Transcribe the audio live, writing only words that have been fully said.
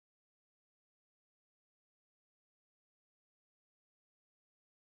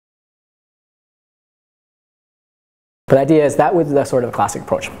But the idea is that was the sort of classic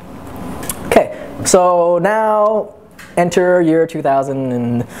approach. Okay, so now enter year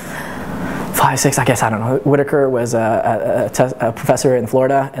 2005, 6, I guess, I don't know. Whitaker was a professor in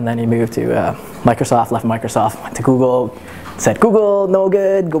Florida, and then he moved to Microsoft, left Microsoft, went to Google, said, Google, no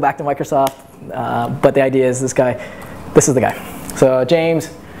good, go back to Microsoft. But the idea is this is the guy. So James,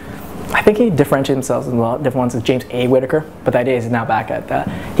 I think he differentiated himself in different ones as James A. Whitaker, but the idea is he's now back at,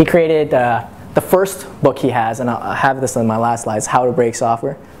 he created the first book he has, and I'll have this on my last slides, How to Break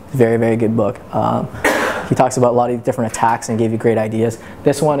Software. Very, very good book. He talks about a lot of different attacks and gave you great ideas.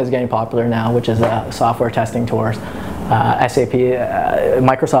 This one is getting popular now, which is software testing tours. SAP,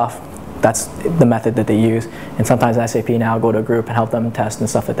 Microsoft, that's the method that they use. And sometimes SAP now go to a group and help them test and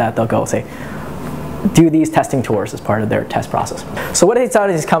stuff like that. They'll go say, do these testing tours as part of their test process. So what he's done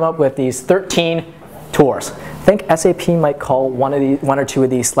is he's come up with these 13 tours. I think SAP might call one or two of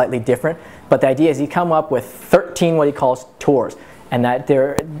these slightly different, but the idea is he come up with 13 what he calls tours. And that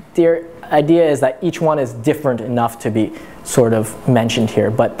their idea is that each one is different enough to be sort of mentioned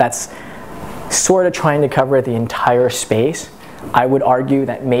here, but that's sort of trying to cover the entire space. I would argue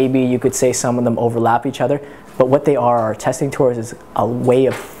that maybe you could say some of them overlap each other, but what they are testing tours is a way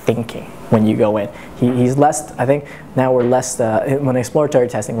of thinking when you go in. He's less, I think now we're less, when exploratory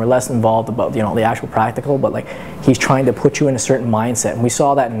testing, we're less involved about the actual practical, but like he's trying to put you in a certain mindset. And we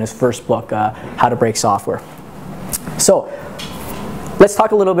saw that in his first book, How to Break Software. So, let's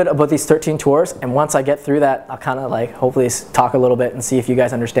talk a little bit about these 13 tours, and once I get through that, I'll kind of like hopefully talk a little bit and see if you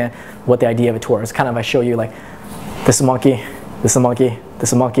guys understand what the idea of a tour is. Kind of I show you like, this is a monkey, this is a monkey, this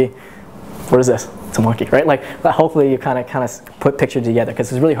is a monkey. What is this? It's a monkey, right? Like hopefully you kind of put pictures together,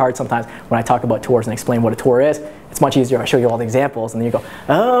 because it's really hard sometimes when I talk about tours and explain what a tour is. It's much easier. I show you all the examples, and then you go,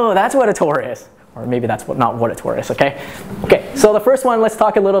 oh, that's what a tour is. Or maybe that's not what a tour is, okay? Okay, so the first one, let's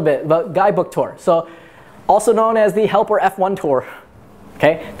talk a little bit about guidebook tour. So also known as the Helper F1 tour.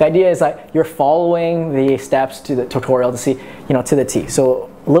 Okay, the idea is that you're following the steps to the tutorial to see, to the T. So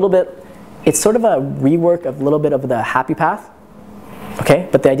a little bit, it's sort of a rework of a little bit of the happy path. Okay,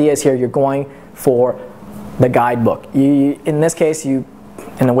 but the idea is here you're going for the guidebook. In this case, in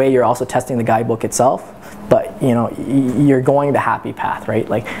a way, you're also testing the guidebook itself, but you're going the happy path, right?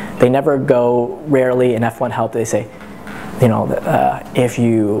 Like they never go, rarely in F1 help, they say, if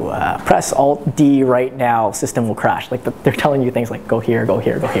you press Alt-D right now, system will crash. Like they're telling you things like go here, go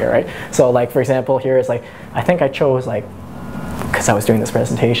here, go here, right? So like for example, here is like, I think I chose like, because I was doing this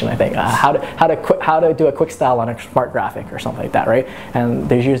presentation, I think how to do a quick style on a smart graphic or something like that, right? And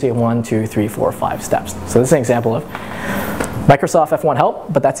there's usually 1, 2, 3, 4, 5 steps. So this is an example of Microsoft F1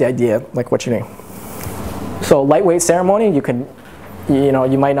 help, but that's the idea, like what you're doing. So lightweight ceremony, you can,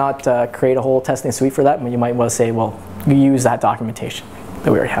 you might not create a whole testing suite for that, but you might want to say, well, you use that documentation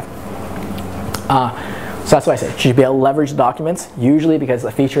that we already have. So that's why I say you should be able to leverage the documents, usually because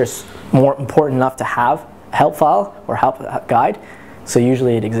the feature is more important enough to have a help file or help guide, so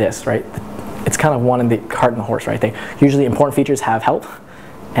usually it exists, right? It's kind of one in the cart and the horse, right? Usually important features have help,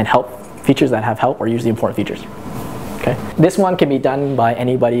 and features that have help are usually important features. Okay. This one can be done by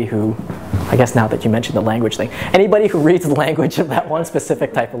anybody who, I guess now that you mentioned the language thing, anybody who reads the language of that one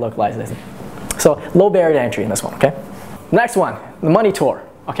specific type of localization. So low barrier to entry in this one, okay? Next one, the money tour,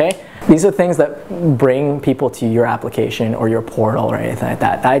 okay? These are things that bring people to your application or your portal or anything like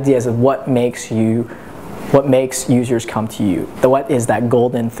that. The idea is what makes users come to you. What is that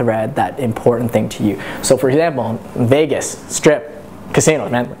golden thread, that important thing to you? So for example, Vegas, Strip, casino,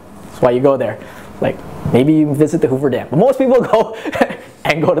 man, that's why you go there. Like maybe you visit the Hoover Dam, but most people go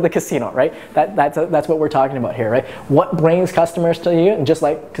and go to the casino, right? That's what we're talking about here, right? What brings customers to you? And just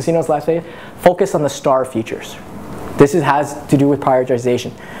like casinos last week, focus on the star features. This has to do with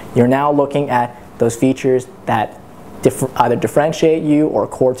prioritization. You're now looking at those features that either differentiate you or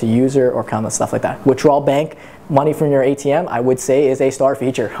core to user or kind of stuff like that. Withdrawal bank money from your ATM, I would say, is a star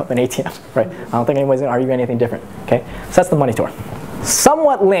feature of an ATM, right? I don't think anyone's going to argue anything different, okay? So that's the money tour.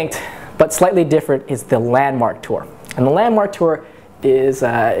 Somewhat linked, but slightly different, is the landmark tour. And the landmark tour is,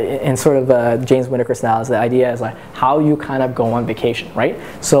 in sort of James Whitaker style, the idea is like how you kind of go on vacation, right?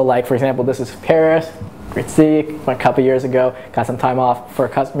 So like, for example, this is Paris, great city, went a couple years ago, got some time off for a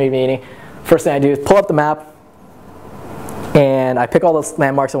customer meeting. First thing I do is pull up the map, and I pick all those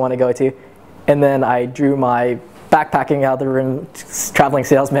landmarks I want to go to, and then I drew my backpacking out of the room, traveling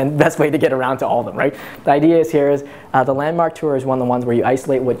salesman, best way to get around to all of them, right? The idea is here is the landmark tour is one of the ones where you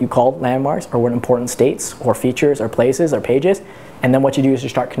isolate what you call landmarks or what important states or features or places or pages, and then what you do is you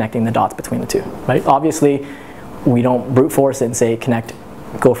start connecting the dots between the two, right? Obviously, we don't brute force it and say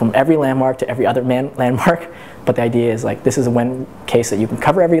go from every landmark to every other landmark, but the idea is like this is one case that you can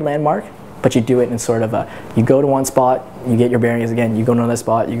cover every landmark but you do it in sort of a, you go to one spot, you get your bearings again, you go to another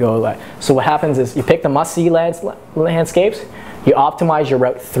spot, you go, so what happens is you pick the must-see landscapes, you optimize your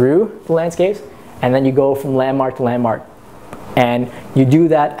route through the landscapes, and then you go from landmark to landmark. And you do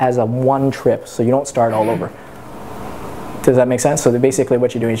that as a one trip, so you don't start all over. Does that make sense? So basically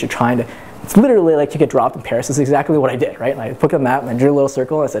what you're doing is you're trying to, it's literally like you get dropped in Paris. This is exactly what I did, right? I put a map and I drew a little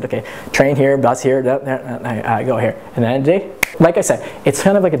circle and I said, okay, train here, bus here, I go here. And then the day, like I said, it's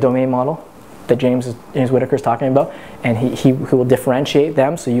kind of like a domain model that James Whitaker is talking about, and he will differentiate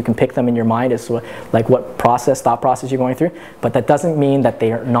them so you can pick them in your mind as to like what thought process you're going through, but that doesn't mean that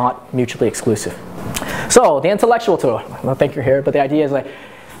they are not mutually exclusive. So the intellectual tour, I don't think you're here, but the idea is like,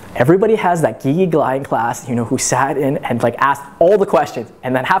 everybody has that geeky guy in class, you know, who sat in and like asked all the questions,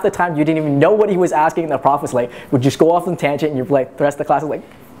 and then half the time you didn't even know what he was asking, and the prof was like, would just go off on a tangent, and you're like, the rest of the class is like,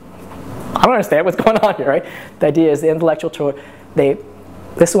 I don't understand what's going on here, right? The idea is the intellectual tour,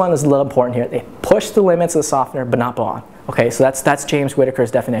 this one is a little important here. They push the limits of the softener, but not beyond. Okay, so that's James Whitaker's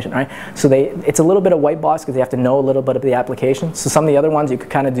definition, right? So it's a little bit of white box because they have to know a little bit of the application. So some of the other ones you could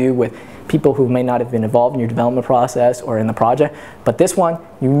kind of do with people who may not have been involved in your development process or in the project. But this one,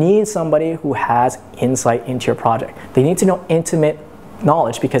 you need somebody who has insight into your project. They need to know intimate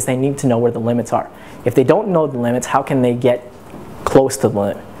knowledge because they need to know where the limits are. If they don't know the limits, how can they get close to the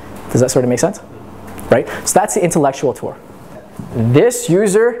limit? Does that sort of make sense? Right? So that's the intellectual tour. This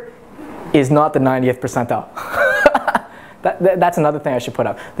user is not the 90th percentile. That's another thing I should put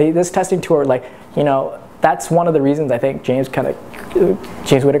up. This testing tour, like, you know, that's one of the reasons I think James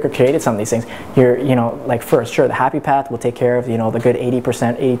Whitaker created some of these things. You know, like first, sure, the happy path will take care of, you know, the good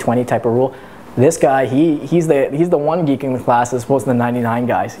 80%, 80-20 type of rule. This guy, he's the one geek in the class as opposed to the 99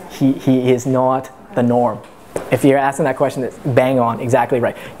 guys. He is not the norm. If you're asking that question, it's bang on, exactly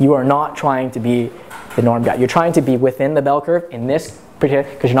right. You are not trying to be the norm guy. You're trying to be within the bell curve in this particular,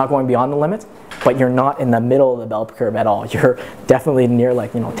 because you're not going beyond the limits, but you're not in the middle of the bell curve at all. You're definitely near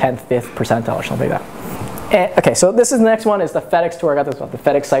like, you know, 10th, 5th percentile or something like that. And, okay, so this is the next one is the FedEx tour. I got this off the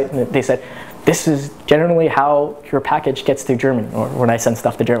FedEx site, and they said, this is generally how your package gets to Germany, or when I send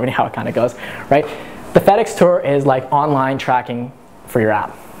stuff to Germany, how it kind of goes, right? The FedEx tour is like online tracking for your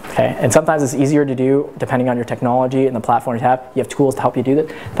app. Okay, and sometimes it's easier to do depending on your technology and the platform you have. You have tools to help you do that.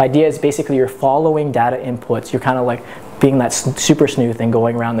 The idea is basically you're following data inputs. You're kind of like being that super sleuth and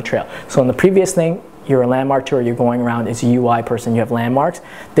going around the trail. So in the previous thing, you're a landmark tour, you're going around as a UI person, you have landmarks.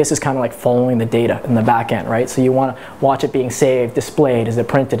 This is kind of like following the data in the back end, right? So you want to watch it being saved, displayed, is it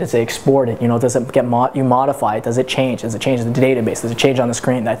printed, is it exported, you know, does it get you modify it, does it change in the database, does it change on the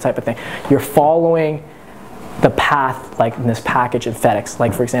screen, that type of thing. You're following the path, like in this package in FedEx.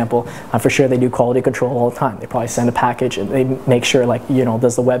 Like for example, for sure they do quality control all the time. They probably send a package and they make sure, like, you know,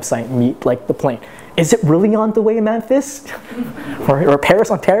 does the website meet like the plane? Is it really on the way to Memphis? or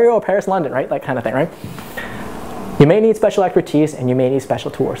Paris, Ontario, or Paris, London, right? That kind of thing, right? You may need special expertise and you may need special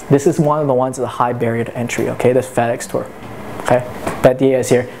tours. This is one of the ones with a high barrier to entry, okay? This FedEx tour, okay? The idea is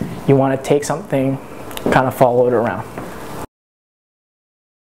here, you want to take something, kind of follow it around.